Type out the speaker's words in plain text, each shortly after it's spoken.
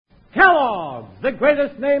Kellogg's, the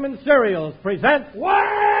greatest name in cereals, presents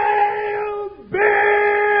Wild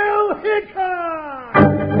Bill Hickok!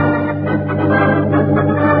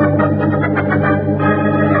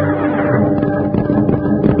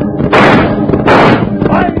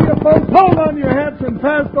 Hi, you folks, hold on your hats and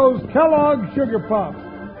pass those Kellogg's Sugar Pops.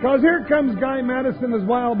 Because here comes Guy Madison as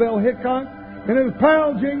Wild Bill Hickok and his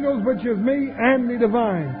pal Jingles, which is me, Andy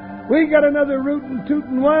Devine. We got another rootin'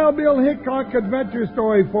 tootin' Wild Bill Hickok adventure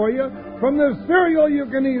story for you. From the cereal you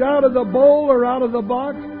can eat out of the bowl or out of the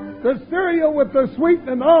box, the cereal with the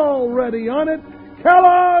sweetening already on it,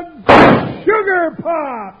 Kellogg's Sugar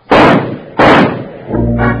Pops!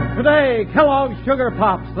 Today, Kellogg's Sugar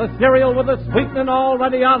Pops, the cereal with the sweetening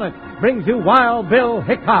already on it, brings you Wild Bill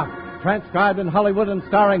Hickok, transcribed in Hollywood and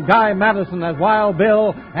starring Guy Madison as Wild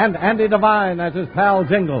Bill and Andy Devine as his pal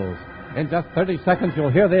Jingles. In just 30 seconds,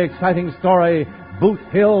 you'll hear the exciting story, Boot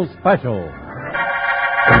Hill Special.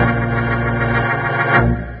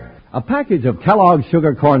 A package of Kellogg's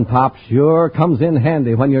Sugar Corn Pops sure comes in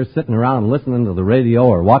handy when you're sitting around listening to the radio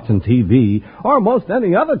or watching TV, or most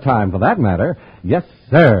any other time for that matter. Yes,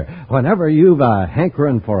 sir. Whenever you've a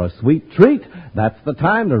hankering for a sweet treat, that's the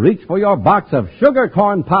time to reach for your box of Sugar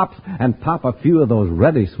Corn Pops and pop a few of those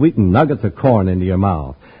ready sweetened nuggets of corn into your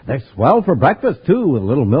mouth. They're swell for breakfast, too, with a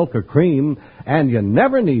little milk or cream. And you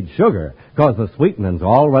never need sugar, because the sweetening's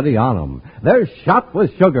already on them. They're shot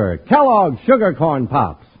with sugar. Kellogg's Sugar Corn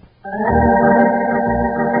Pops.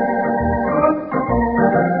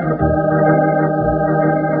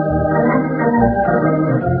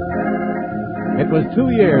 It was 2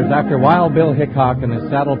 years after Wild Bill Hickok and his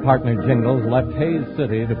saddle partner Jingles left Hays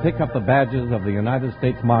City to pick up the badges of the United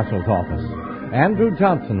States Marshal's Office. Andrew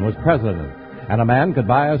Johnson was president, and a man could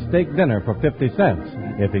buy a steak dinner for 50 cents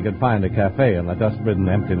if he could find a cafe in the dust-ridden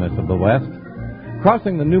emptiness of the West.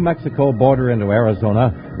 Crossing the New Mexico border into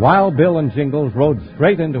Arizona, Wild Bill and Jingles rode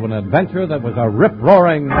straight into an adventure that was a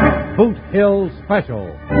rip-roaring Boot Hill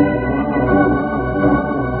Special.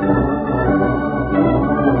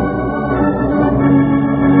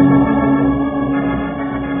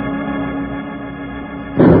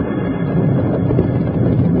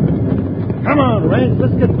 Come on, Range,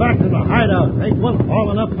 let's get back to the hideout. Ain't one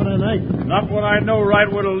falling up for the night. Not when I know right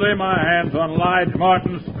where to lay my hands on Lige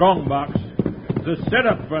Martin's strongbox. It's a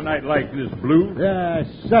setup for a night like this, Blue. Yeah,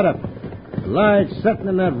 setup. Lige sitting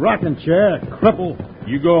in that rocking chair, a cripple.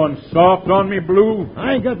 You going soft on me, Blue?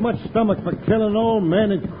 I ain't got much stomach for killing old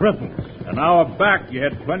men and cripples. An hour back, you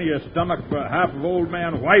had plenty of stomach for half of old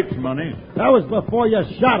man White's money. That was before you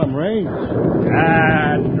shot him, Range.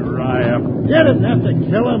 Ah, dry up. You didn't have to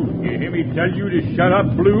kill him. You hear me tell you to shut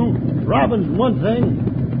up, Blue? Robbing's one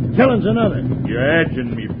thing, killing's another. You're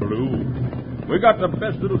edging me, Blue. We got the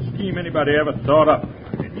best little scheme anybody ever thought up,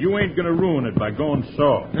 and you ain't gonna ruin it by going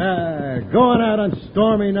soft. Going out on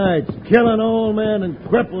stormy nights, killing old men and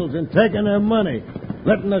cripples and taking their money,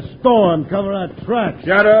 letting the storm cover our tracks.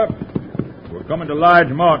 Shut up. We're coming to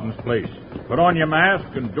Lige Martin's place. Put on your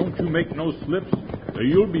mask and don't you make no slips, or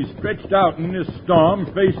you'll be stretched out in this storm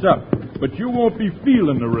face up, but you won't be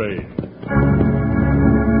feeling the rain.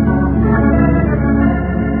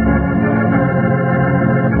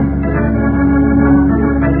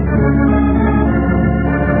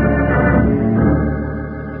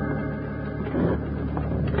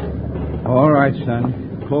 All right,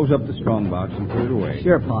 son. Close up the strongbox and put it away.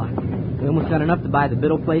 Sure, Pa. We almost got enough to buy the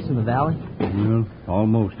Biddle place in the valley. Well,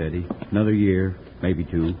 almost, Eddie. Another year, maybe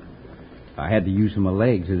 2. If I had to use some of my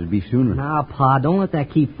legs, it'd be sooner. Now, Pa, don't let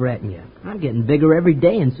that keep fretting you. I'm getting bigger every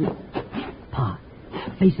day, and so... Pa,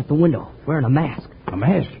 face at the window, wearing a mask. A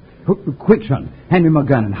mask? Quick, son. Hand me my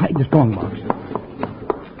gun and hide the strongbox.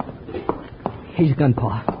 Here's your gun,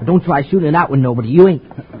 Pa. But don't try shooting it out with nobody. You ain't...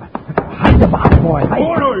 Hide the box, boy. Hide.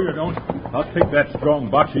 Oh, no, you don't. I'll take that strong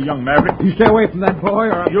box, you young maverick. You stay away from that boy,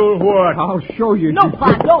 or You'll what? I'll show you. No,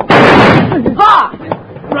 Pa, don't! Pa!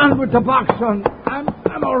 Run with the box, son.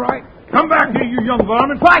 I'm all right. Come back here, you young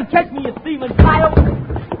varmint. Try and catch me, you thieving coyote!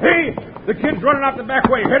 Hey, the kid's running out the back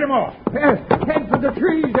way. Head him off. Head for the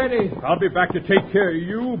trees, Eddie. I'll be back to take care of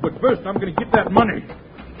you, but first I'm going to get that money.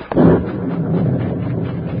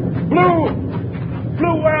 Blue!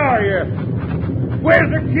 Blue, where are you? Where's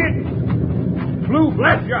the kid? Blue,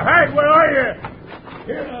 bless your hide, where are you?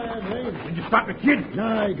 Here I am, Range. Did you spot the kid?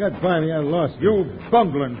 No, he got by me. I lost him. You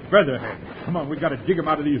bungling featherhead. Come on, we got to dig him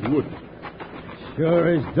out of these woods.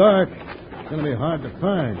 Sure is dark. It's going to be hard to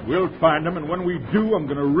find. We'll find him, and when we do, I'm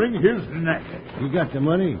going to wring his neck. You got the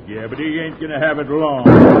money? Yeah, but he ain't going to have it long.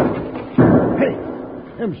 Hey,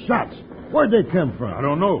 them shots. Where'd they come from? I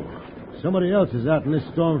don't know. Somebody else is out in this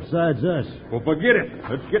storm besides us. Well, forget it.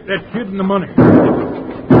 Let's get that kid and the money.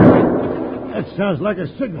 sounds like a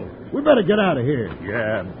signal. We better get out of here.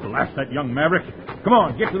 Yeah, blast that young maverick. Come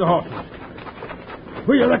on, get to the horses.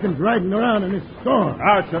 Who you reckon's riding around in this storm?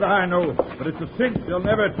 How should I know? But it's a cinch. They'll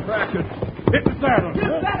never track us. Hit the saddle.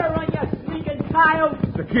 You better run, you sneaking coyote.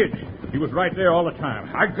 The kid. He was right there all the time.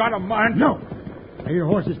 I got a mind. No. I hear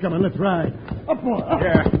horses coming. Let's ride. Up, boy. Up.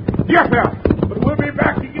 Yeah. Yes, sir. But we'll be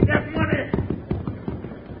back to get that money.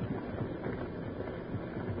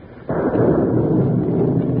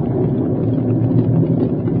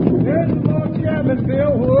 There's the log cabin,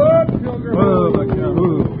 Bill. Whoop, sugar. Oh,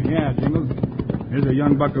 buckaroo. Yeah, Jingles. Here's a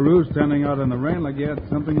young buckaroo standing out in the rain like he had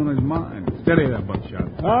something on his mind. Steady that buckshot.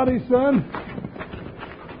 Howdy, son.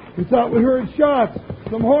 We thought we heard shots.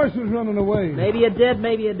 Some horses running away. Maybe you did,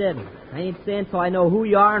 maybe you didn't. I ain't saying till I know who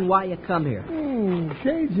you are and why you come here.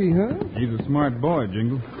 Cagey, huh? He's a smart boy,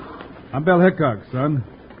 Jingles. I'm Bill Hickok, son.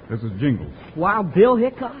 This is Jingles. Wild Bill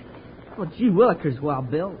Hickok? Oh, gee willikers,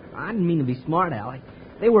 Wild Bill. I didn't mean to be smart, Alec.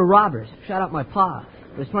 They were robbers. Shot up my pa.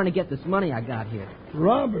 I was trying to get this money I got here.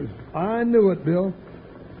 Robbers. I knew it, Bill.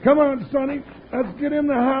 Come on, Sonny. Let's get in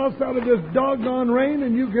the house out of this doggone rain,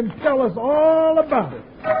 and you can tell us all about it.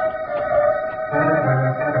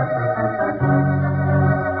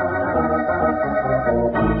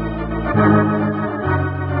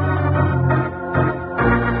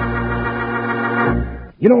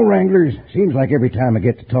 You know, Wranglers, seems like every time I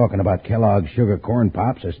get to talking about Kellogg's Sugar Corn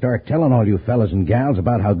Pops, I start telling all you fellas and gals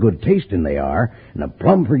about how good tasting they are, and I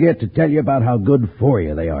plumb forget to tell you about how good for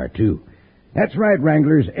you they are, too. That's right,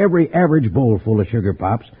 Wranglers, every average bowl full of Sugar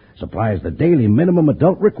Pops supplies the daily minimum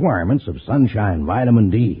adult requirements of sunshine,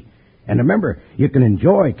 vitamin D. And remember, you can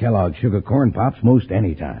enjoy Kellogg's Sugar Corn Pops most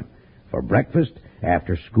any time. For breakfast,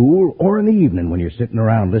 after school, or in the evening when you're sitting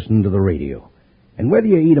around listening to the radio. And whether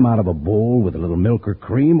you eat them out of a bowl with a little milk or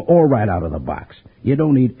cream or right out of the box, you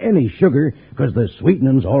don't need any sugar because the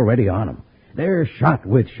sweetening's already on them. They're shot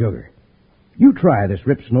with sugar. You try this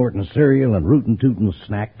rip-snorting cereal and rootin'-tootin'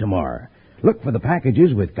 snack tomorrow. Look for the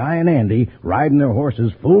packages with Guy and Andy riding their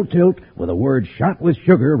horses full tilt with the word shot with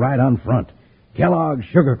sugar right on front. Kellogg's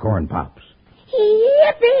Sugar Corn Pops.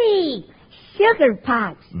 Yippee! Sugar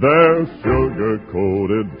Pops. They're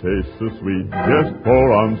sugar-coated, taste so sweet. Just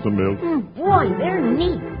pour on some milk. Boy, they're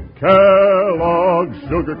neat. Kellogg's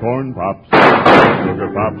Sugar Corn Pops.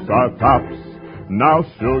 Sugar Pops are tops. Now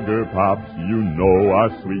Sugar Pops, you know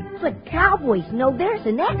are sweet. But cowboys know there's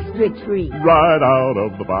an extra treat. Right out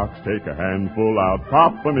of the box, take a handful out.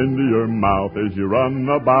 Pop 'em into your mouth as you run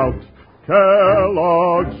about.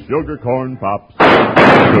 Kellogg's Sugar Corn Pops.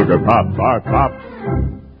 Sugar Pops are tops.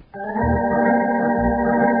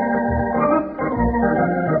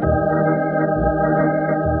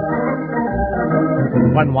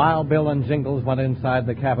 When Wild Bill and Jingles went inside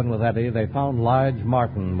the cabin with Eddie, they found Lige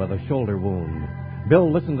Martin with a shoulder wound.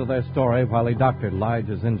 Bill listened to their story while he doctored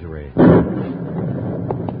Lige's injury.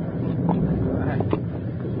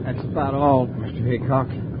 That's about all, Mr. Hickok,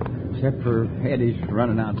 except for Eddie's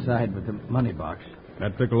running outside with the money box.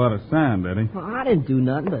 That took a lot of sand, Eddie. Well, I didn't do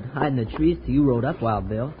nothing but hide in the trees till you rode up, Wild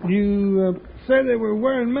Bill. You say they were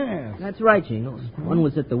wearing masks. That's right, Jingles. One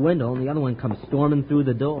was at the window, and the other one comes storming through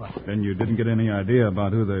the door. Then you didn't get any idea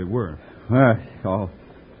about who they were.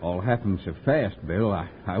 All happened so fast, Bill.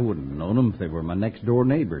 I wouldn't have known them if they were my next-door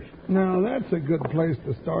neighbors. Now, that's a good place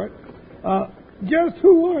to start. Just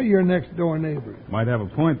who are your next-door neighbors? Might have a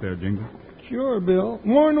point there, Jingles. Sure, Bill.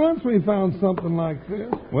 More than once we found something like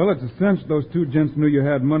this. Well, it's a cinch those two gents knew you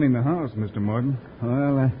had money in the house, Mr. Martin.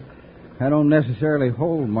 Well, I don't necessarily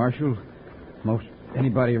hold, Marshal. Most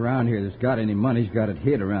anybody around here that's got any money's got it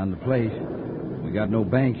hid around the place. We got no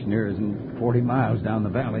banks nearer than 40 miles down the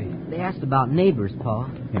valley. They asked about neighbors, Pa.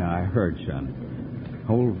 Yeah, I heard, son.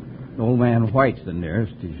 Old man White's the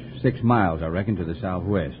nearest. He's 6 miles, I reckon, to the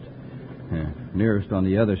southwest. Nearest on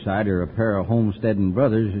the other side are a pair of homesteading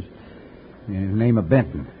brothers, name of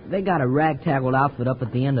Benton. They got a rag-taggled outfit up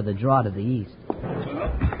at the end of the draw to the east.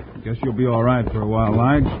 Guess you'll be all right for a while,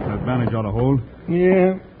 Lige. That advantage ought to hold.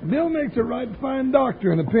 Yeah, Bill makes a right fine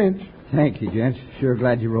doctor in a pinch. Thank you, gents. Sure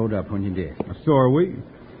glad you rode up when you did. So are we.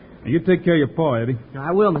 Now, you take care of your paw, Eddie.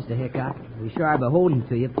 I will, Mr. Hickok. We sure are beholden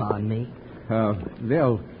to you, Pa and me.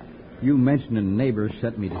 Bill, you mentioning neighbors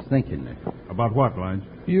set me to thinking. About what, Lige?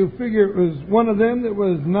 You figure it was one of them that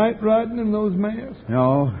was night riding in those masks?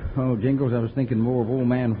 No, Jingles, I was thinking more of old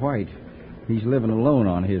man White. He's living alone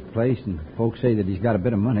on his place, and folks say that he's got a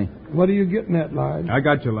bit of money. What are you getting at, Lige? I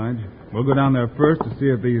got you, Lige. We'll go down there first to see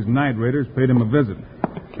if these night raiders paid him a visit.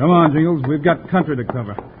 Come on, Jingles. We've got country to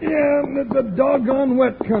cover. Yeah, and it's a doggone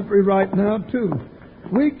wet country right now, too.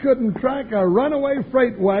 We couldn't track a runaway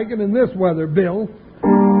freight wagon in this weather, Bill.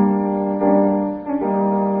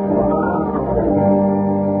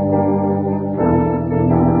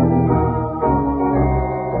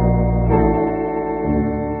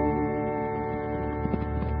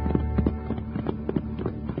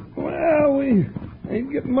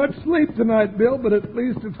 sleep tonight, Bill, but at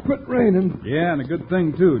least it's quit raining. Yeah, and a good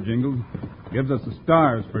thing, too, Jingles. Gives us the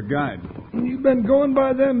stars for guide. You've been going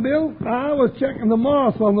by them, Bill? I was checking the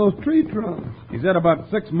moss on those tree trunks. He's at about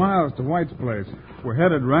 6 miles to White's place. We're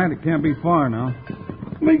headed right. It can't be far now.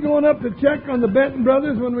 We going up to check on the Benton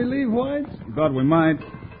brothers when we leave White's? Thought we might.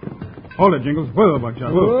 Hold it, Jingles. Whoa,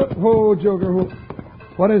 Buckshot. Whoa. Whoa, Joker. Whoa.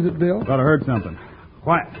 What is it, Bill? Thought I heard something.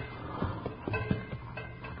 Quiet.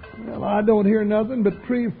 Well, I don't hear nothing but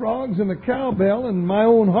tree frogs and a cowbell and my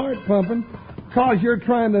own heart pumping. 'Cause you're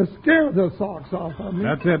trying to scare the socks off of me.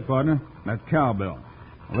 That's it, partner. That cowbell.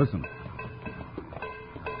 Now, listen.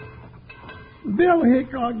 Bill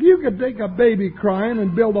Hickok, you could take a baby crying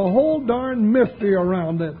and build a whole darn mystery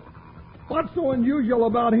around it. What's so unusual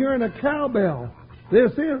about hearing a cowbell?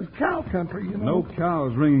 This is cow country, you know. No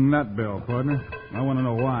cows ringing that bell, partner. I want to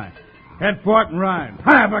know why. Head for it and ride.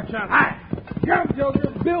 Hi, Buckshot. Hi. Come,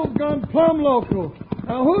 Joker. Bill's gone plumb local.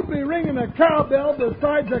 Now, who'd be ringing a cowbell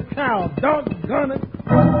besides a cow? Doggone it.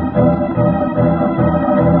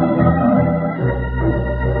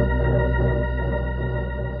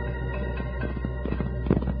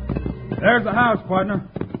 There's the house, partner.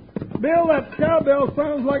 Bill, that cowbell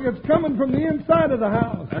sounds like it's coming from the inside of the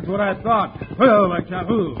house. That's what I thought. Whoa, Buckshot.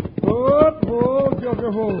 Whoa. Whoa,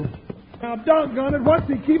 Joker, whoa. Now, doggone it, what's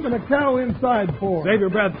he keeping a cow inside for? Save your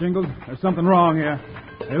breath, Jingles. There's something wrong here.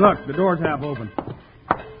 Hey, look, the door's half open.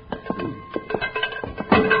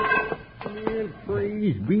 Well,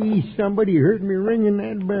 praise be, somebody heard me ringing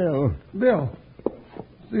that bell. Bill,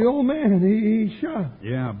 it's the old man. He's shot.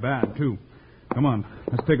 Yeah, bad, too. Come on,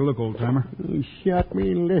 let's take a look, old-timer. He shot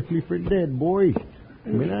me and left me for dead, boys.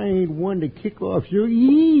 But I ain't one to kick off so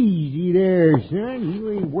easy there, son.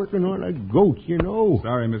 You ain't working on a goat, you know.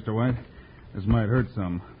 Sorry, Mr. White. This might hurt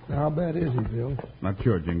some. How bad is he, Bill? Not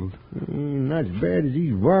sure, Jingles. Not as bad as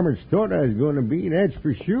these varmints thought I was going to be, that's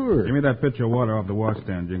for sure. Give me that pitcher of water off the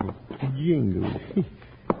washstand, Jingles. Jingles.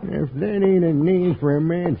 If that ain't a name for a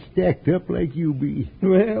man stacked up like you be.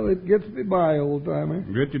 Well, it gets me by, old-timer.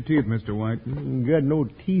 Grit your teeth, Mr. White. Ain't got no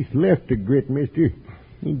teeth left to grit, mister.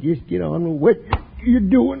 You just get on with what you're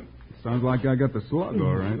doing. Sounds like I got the slug,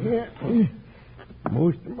 all right. Yeah.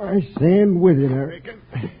 Most of my sand with it, I reckon.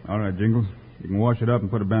 All right, Jingles. You can wash it up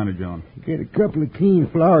and put a bandage on. Get a couple of clean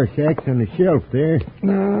flour sacks on the shelf there.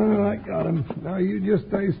 No, I got him. Now, you just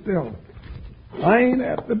stay still. I ain't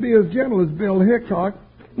apt to be as gentle as Bill Hickok.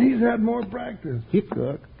 He's had more practice.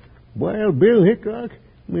 Hickok? Well, Bill Hickok?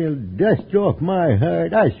 Well, dust off my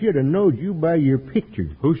heart. I should have knowed you by your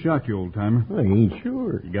picture. Who shot you, old-timer? I ain't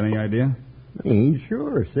sure. You got any idea? I ain't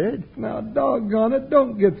sure, said. Now, doggone it,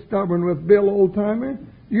 don't get stubborn with Bill, old-timer.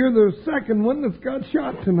 You're the second one that's got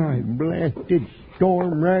shot tonight. Blasted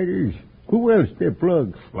storm riders. Who else they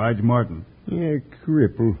plug? Lige Martin. Yeah,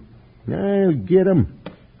 cripple. I'll get 'em.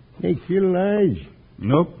 They kill Lige.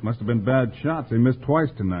 Nope. Must have been bad shots. They missed twice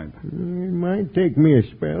tonight. It might take me a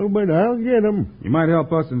spell, but I'll get 'em. You might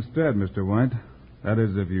help us instead, Mr. White. That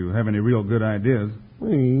is, if you have any real good ideas. I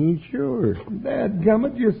ain't sure.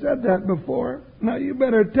 Dadgummit, you said that before. Now, you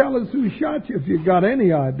better tell us who shot you if you got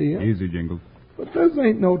any idea. Easy, Jingles. But this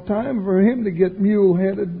ain't no time for him to get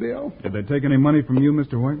mule-headed, Bill. Did they take any money from you,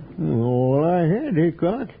 Mr. White? All I had,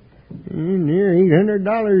 Hickok. Near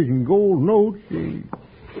 $800 in gold notes.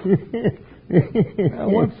 Now,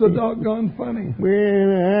 what's so doggone funny?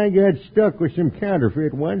 Well, I got stuck with some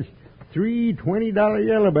counterfeit ones. 3 $20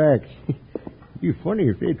 yellowbacks. Be funny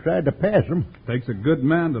if they tried to pass them. Takes a good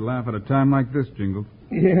man to laugh at a time like this, Jingles.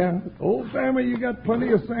 Yeah. Old-timer, you got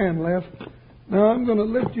plenty of sand left. Now, I'm going to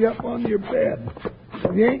lift you up on your bed.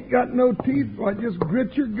 If you ain't got no teeth, why, just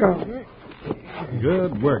grit your gum.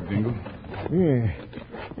 Good work, Jingles. Yeah.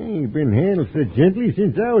 I ain't been handled so gently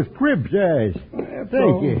since I was crib size.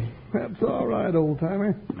 Thank you. That's all right,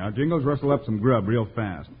 old-timer. Now, Jingles, rustle up some grub real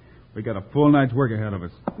fast. We got a full night's work ahead of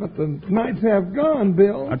us. But the nights have gone,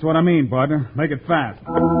 Bill. That's what I mean, partner. Make it fast.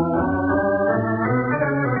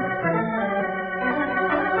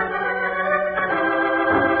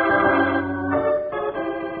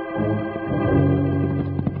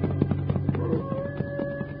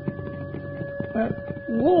 That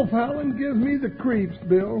wolf howling gives me the creeps,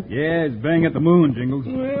 Bill. Yeah, he's baying at the moon, Jingles.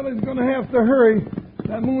 Well, he's going to have to hurry.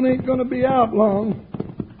 That moon ain't going to be out long.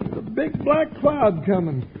 There's a big black cloud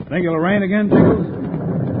coming. Think it'll rain again, Jingles?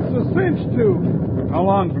 It's a cinch to. How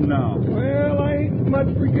long from now? Well, I ain't much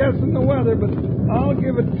for guessing the weather, but I'll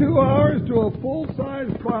give it 2 hours to a full-size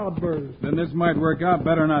cloudburst. Then this might work out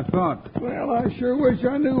better than I thought. Well, I sure wish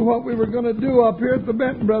I knew what we were going to do up here at the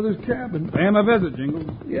Benton Brothers cabin. Pay him a visit, Jingles.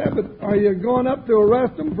 Yeah, but are you going up to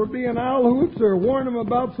arrest them for being owl hoots or warn them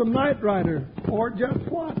about some night rider? Or just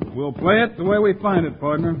what? We'll play it the way we find it,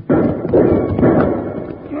 partner.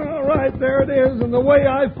 All right, there it is, and the way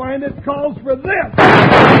I find it calls for this.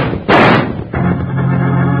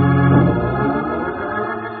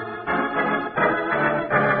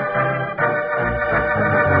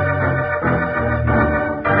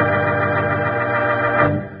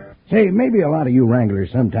 Say, maybe a lot of you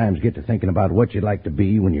wranglers sometimes get to thinking about what you'd like to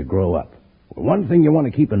be when you grow up. Well, one thing you want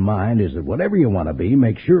to keep in mind is that whatever you want to be,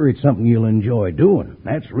 make sure it's something you'll enjoy doing.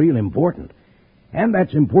 That's real important. And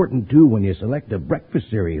that's important, too, when you select a breakfast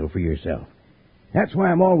cereal for yourself. That's why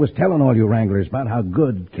I'm always telling all you wranglers about how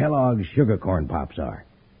good Kellogg's Sugar Corn Pops are.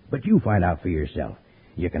 But you find out for yourself.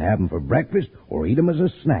 You can have them for breakfast or eat them as a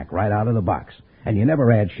snack right out of the box. And you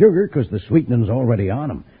never add sugar because the sweetening's already on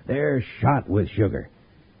them. They're shot with sugar.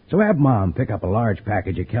 So have Mom pick up a large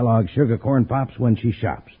package of Kellogg's Sugar Corn Pops when she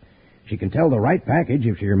shops. She can tell the right package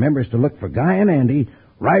if she remembers to look for Guy and Andy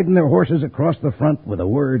riding their horses across the front with the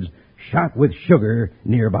words, "Shot with sugar"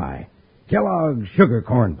 nearby. Kellogg's Sugar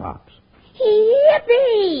Corn Pops.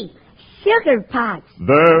 Yippee! Sugar Pops.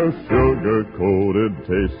 They're sugar-coated,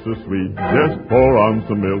 taste so sweet. Just pour on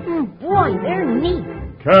some milk. Boy, they're neat.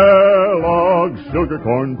 Kellogg's Sugar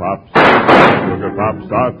Corn Pops. Sugar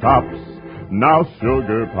Pops are tops. Now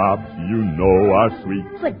Sugar Pops, you know, are sweet.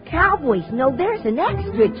 But cowboys know there's an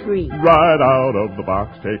extra treat. Right out of the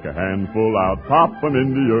box, take a handful out, pop 'em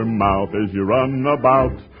into your mouth as you run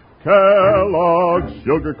about. Kellogg's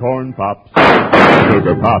Sugar Corn Pops.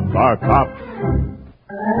 Sugar Pops are tops.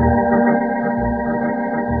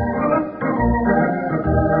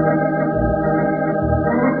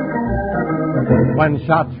 When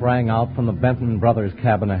shots rang out from the Benton Brothers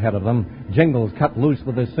cabin ahead of them, Jingles cut loose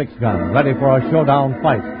with his 6-gun, ready for a showdown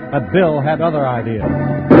fight. But Bill had other ideas.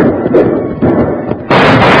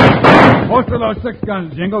 Most of those 6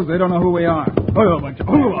 guns, Jingles, they don't know who we are. Oh, a bunch of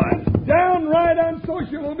Downright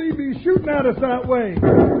unsocial be shooting at us that way.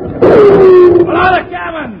 Hello, the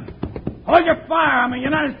cabin! Hold your fire. I'm a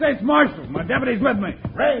United States Marshal. My deputy's with me.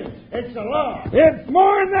 Ray, it's the law. It's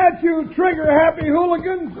more than that, you trigger-happy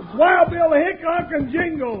hooligans. It's Wild Bill, Hickok, and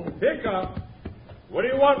Jingle. Hickok, what do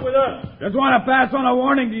you want with us? Just want to pass on a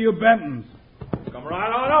warning to you Bentons. Come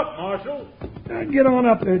right on up, Marshal. Get on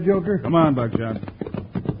up there, Joker. Come on, Buckshot.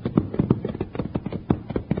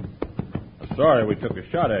 Sorry we took a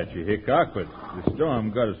shot at you, Hickok, but the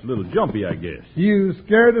storm got us a little jumpy, I guess. You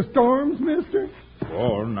scared of storms, mister?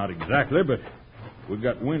 Well, not exactly, but we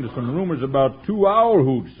got wind of some rumors about 2 owl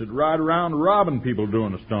hoots that ride around robbing people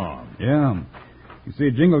during a storm. Yeah. You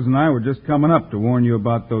see, Jingles and I were just coming up to warn you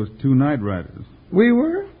about those 2 night riders. We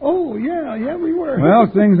were? Oh, yeah, we were. Well,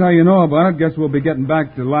 seeing as how you know about it, guess we'll be getting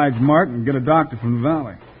back to Lige Martin and get a doctor from the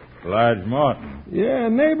valley. Lige Martin. Yeah, a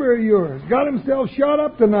neighbor of yours. Got himself shot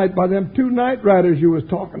up tonight by them 2 night riders you was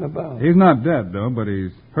talking about. He's not dead, though, but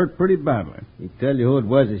he's hurt pretty badly. He tell you who it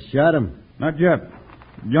was that shot him? Not yet.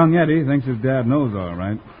 Young Eddie thinks his dad knows all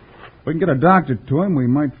right. If we can get a doctor to him, we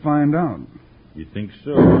might find out. You think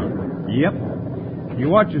so, huh? Yep. You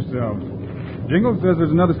watch yourselves. Jingles says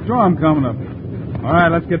there's another storm coming up. All right,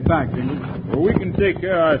 let's get back, Jingles. Well, we can take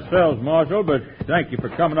care of ourselves, Marshal, but thank you for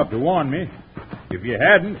coming up to warn me. If you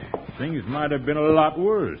hadn't, things might have been a lot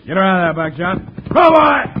worse. Get around there, Buckshot. Go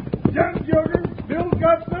on! Jump, Joker. Bill's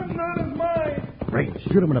got something on his mind. Ray,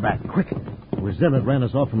 shoot him in the back, quick. It was them that ran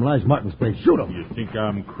us off from Lige Martin's place. Shoot him. You think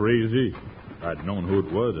I'm crazy? If I'd known who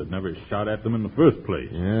it was, I'd never shot at them in the first place.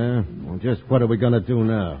 Yeah? Well, just what are we going to do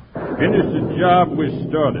now? Finish the job we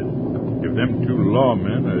started. If them 2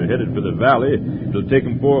 lawmen are headed for the valley, it'll take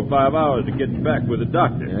them 4 or 5 hours to get back with the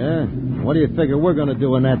doctor. Yeah? What do you figure we're going to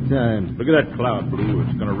do in that time? Look at that cloud, Blue.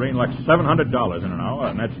 It's going to rain like $700 in an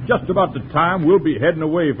hour, and that's just about the time we'll be heading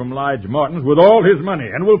away from Lige Martin's with all his money,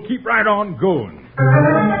 and we'll keep right on going.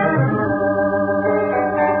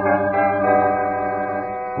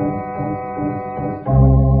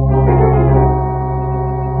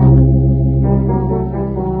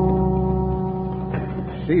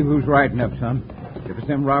 See who's riding up, son. If it's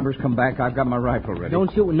them robbers come back, I've got my rifle ready.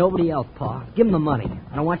 Don't shoot with nobody else, Pa. Give him the money.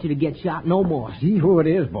 I don't want you to get shot no more. See who it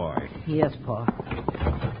is, boy. Yes, Pa.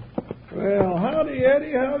 Well, howdy,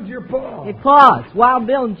 Eddie. How's your paw? Hey, Pa, it's Wild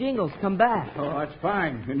Bill and Jingles. Come back. Oh, that's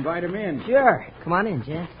fine. Invite him in. Sure. Come on in,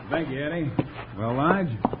 gents. Thank you, Eddie. Well,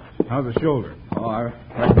 Lige, how's the shoulder? Oh, I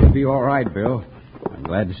reckon it'll be all right, Bill. I'm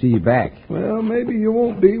glad to see you back. Well, maybe you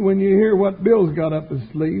won't be when you hear what Bill's got up his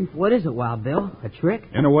sleeve. What is it, Wild Bill? A trick?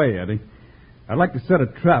 In a way, Eddie. I'd like to set a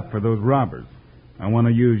trap for those robbers. I want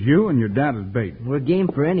to use you and your dad as bait. We're game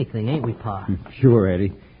for anything, ain't we, Pa? Sure,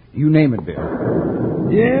 Eddie. You name it, Bill.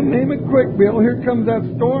 Yeah, name it quick, Bill. Here comes that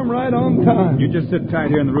storm right on time. You just sit tight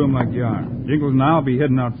here in the room like you are. Jingles and I'll be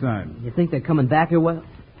hidden outside. You think they're coming back here, well?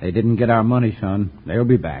 They didn't get our money, son. They'll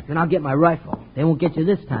be back. Then I'll get my rifle. They won't get you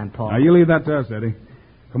this time, Pa. Now, you leave that to us, Eddie.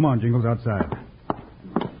 Come on, Jingles, outside.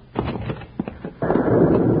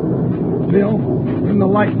 Bill, in the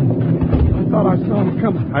light. I thought I saw him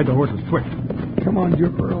coming. Hide the horses quick. Come on,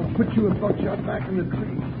 Jupiter. I'll put you and Buckshot back in the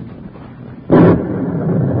tree.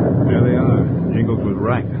 There they are. Jingles was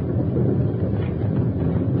right.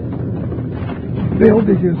 Bill,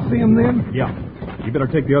 did you see him then? Yeah. You better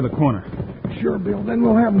take the other corner. Sure, Bill. Then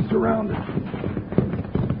we'll have them surrounded.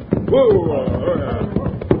 Whoa!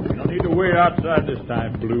 You don't need to wait outside this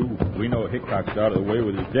time, Blue. We know Hickok's out of the way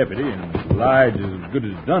with his deputy, and Lige is as good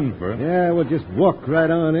as done for him. Yeah, we'll just walk right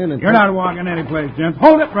on in and... You're not walking any place, gents.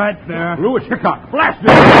 Hold it right there. Blue, it's Hickok. Blast it!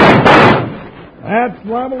 That's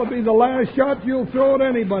liable to be the last shot you'll throw at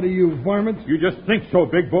anybody, you varmints. You just think so,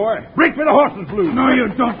 big boy. Break for the horses, Blue. No, you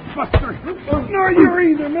don't, Buster. Nor you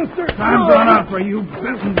either, mister. Time's run out for you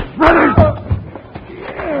business brothers.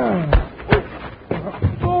 Yeah.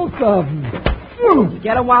 Both of them. Did you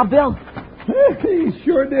get him, Wild Bill? He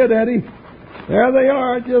sure did, Eddie. There they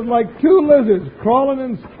are, just like two lizards crawling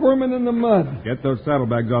and squirming in the mud. Get those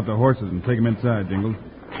saddlebags off the horses and take them inside, Jingles.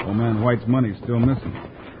 Old man White's money's still missing.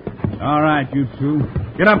 All right, you two.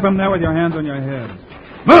 Get up from there with your hands on your heads.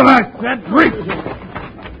 Move, I said. Reach!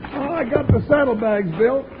 Oh, I got the saddlebags,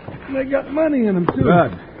 Bill. They got money in them, too.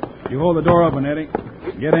 Good. You hold the door open, Eddie.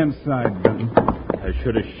 Get inside, Benton. I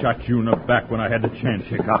should have shot you in the back when I had the chance,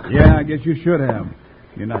 Hickok. Yeah, I guess you should have.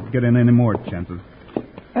 You're not getting any more chances.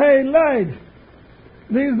 Hey, Lige.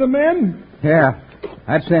 These the men? Yeah,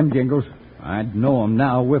 that's them, Jingles. I'd know them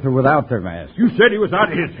now with or without their masks. You said he was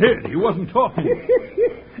out of his head. He wasn't talking.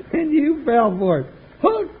 And you fell for it.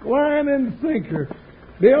 Hook, line, and sinker.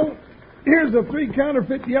 Bill, here's the 3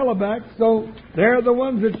 counterfeit yellowbacks, so they're the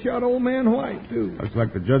ones that shot old man White, too. Looks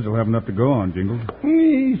like the judge will have enough to go on, Jingles.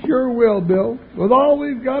 He sure will, Bill. With all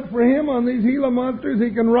we've got for him on these Gila monsters, he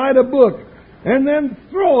can write a book and then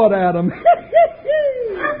throw it at them.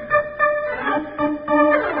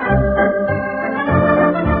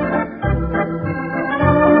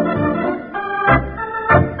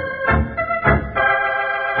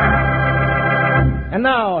 And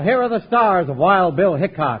now, here are the stars of Wild Bill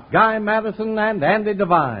Hickok, Guy Madison, and Andy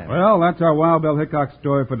Devine. Well, that's our Wild Bill Hickok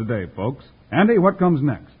story for today, folks. Andy, what comes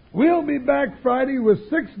next? We'll be back Friday with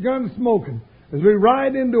 6 guns smoking as we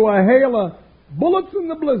ride into a hail of bullets in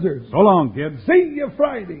the blizzards. So long, kids. See you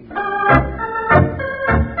Friday.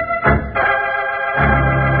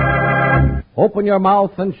 Open your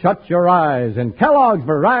mouth and shut your eyes. In Kellogg's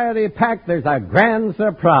Variety Pack, there's a grand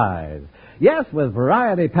surprise. Yes, with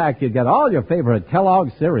Variety Pack, you get all your favorite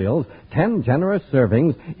Kellogg's cereals, 10 generous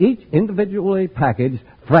servings, each individually packaged,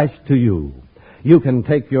 fresh to you. You can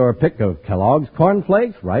take your pick of Kellogg's Corn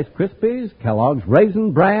Flakes, Rice Krispies, Kellogg's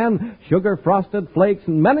Raisin Bran, Sugar Frosted Flakes,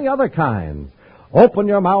 and many other kinds. Open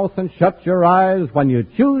your mouth and shut your eyes. When you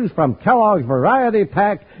choose from Kellogg's Variety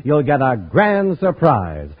Pack, you'll get a grand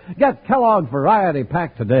surprise. Get Kellogg's Variety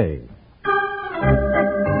Pack today.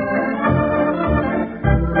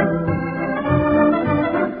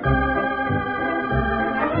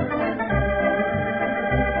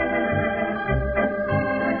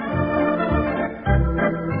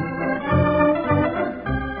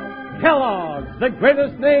 Kellogg's, the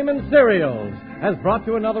greatest name in cereals, has brought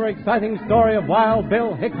you another exciting story of Wild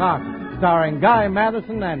Bill Hickok, starring Guy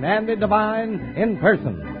Madison and Andy Devine in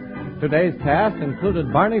person. Today's cast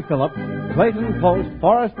included Barney Phillips, Clayton Post,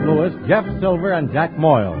 Forrest Lewis, Jeff Silver, and Jack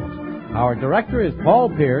Moyles. Our director is Paul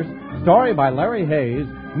Pierce, story by Larry Hayes,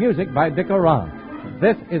 music by Dick Orant.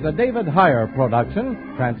 This is a David Heyer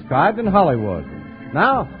production, transcribed in Hollywood.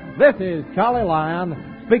 Now, this is Charlie Lyon,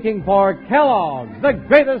 speaking for Kellogg's, the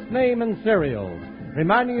greatest name in cereals.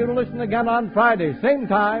 Reminding you to listen again on Friday, same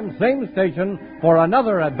time, same station, for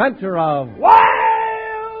another adventure of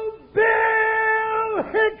Wild Bill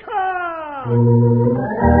Hickok!